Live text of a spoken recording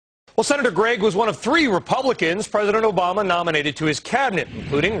Well, Senator Gregg was one of 3 Republicans President Obama nominated to his cabinet,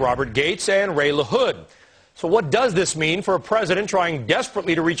 including Robert Gates and Ray LaHood. So what does this mean for a president trying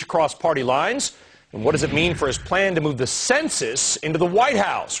desperately to reach across party lines? And what does it mean for his plan to move the census into the White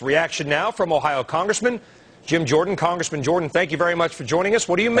House? Reaction now from Ohio Congressman Jim Jordan. Congressman Jordan, thank you very much for joining us.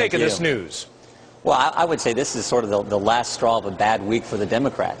 What do you make of this news? Well, I would say this is sort of the last straw of a bad week for the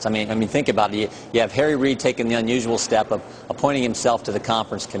Democrats. I mean, think about it. You have Harry Reid taking the unusual step of appointing himself to the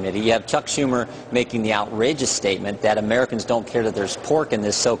conference committee. You have Chuck Schumer making the outrageous statement that Americans don't care that there's pork in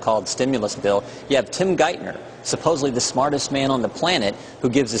this so-called stimulus bill. You have Tim Geithner, supposedly the smartest man on the planet, who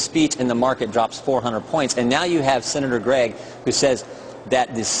gives a speech and the market drops 400 points. And now you have Senator Gregg, who says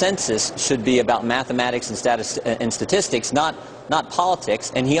that the census should be about mathematics and statistics, not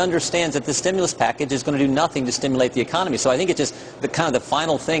politics, and he understands that the stimulus package is going to do nothing to stimulate the economy. So I think it's just the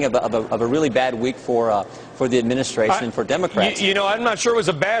final thing of a really bad week for the administration and for Democrats. You know, I'm not sure it was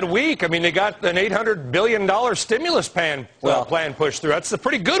a bad week. I mean, they got an $800 billion stimulus plan pushed through. That's a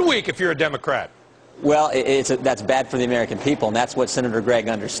pretty good week if you're a Democrat. Well, that's bad for the American people, and that's what Senator Gregg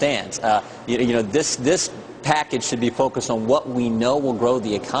understands. This package should be focused on what we know will grow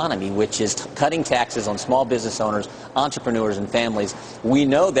the economy, which is cutting taxes on small business owners, entrepreneurs, and families. We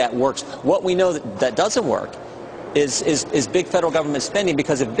know that works. What we know that doesn't work is big federal government spending,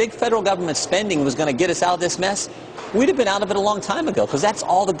 because if big federal government spending was going to get us out of this mess, we'd have been out of it a long time ago, because that's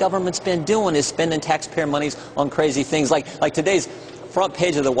all the government's been doing is spending taxpayer monies on crazy things like today's front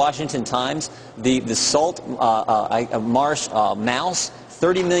page of the Washington Times, the salt marsh mouse,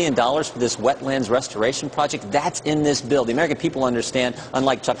 $30 million for this wetlands restoration project. That's in this bill. The American people understand,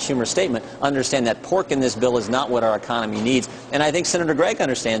 unlike Chuck Schumer's statement, understand that pork in this bill is not what our economy needs. And I think Senator Gregg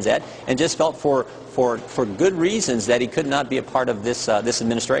understands that, and just felt for good reasons that he could not be a part of this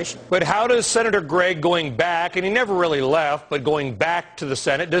administration. But how does Senator Gregg going back, and he never really left, but going back to the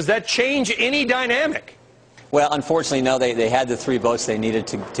Senate, does that change any dynamic? Well, unfortunately, no. They had the 3 votes they needed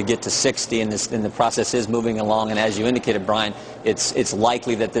to get to 60, and the process is moving along. And as you indicated, Brian, it's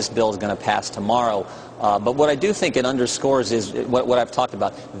likely that this bill is going to pass tomorrow. But what I do think it underscores is what I've talked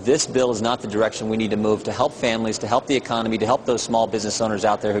about. This bill is not the direction we need to move to help families, to help the economy, to help those small business owners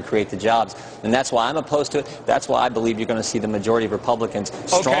out there who create the jobs. And that's why I'm opposed to it. That's why I believe you're going to see the majority of Republicans,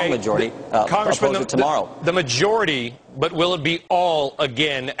 strong majority, oppose it tomorrow. The majority, but will it be all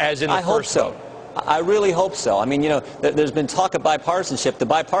again as in the first vote? I hope so. I really hope so. I mean, there's been talk of bipartisanship. The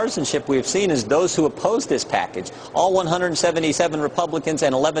bipartisanship we've seen is those who oppose this package. All 177 Republicans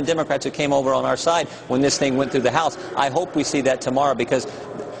and 11 Democrats who came over on our side when this thing went through the House. I hope we see that tomorrow, because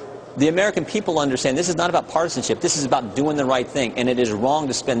the American people understand this is not about partisanship. This is about doing the right thing, and it is wrong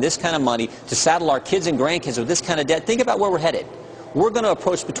to spend this kind of money to saddle our kids and grandkids with this kind of debt. Think about where we're headed. We're going to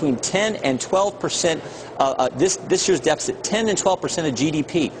approach between 10 and 12%, this year's deficit, 10 and 12% of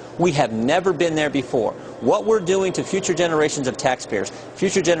GDP. We have never been there before. What we're doing to future generations of taxpayers,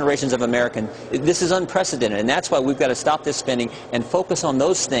 future generations of Americans, this is unprecedented. And that's why we've got to stop this spending and focus on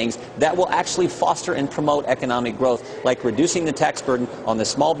those things that will actually foster and promote economic growth, like reducing the tax burden on the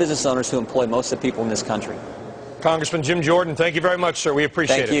small business owners who employ most of the people in this country. Congressman Jim Jordan, thank you very much, sir. We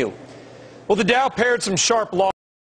appreciate it. Thank you. Well, the Dow paired some sharp losses.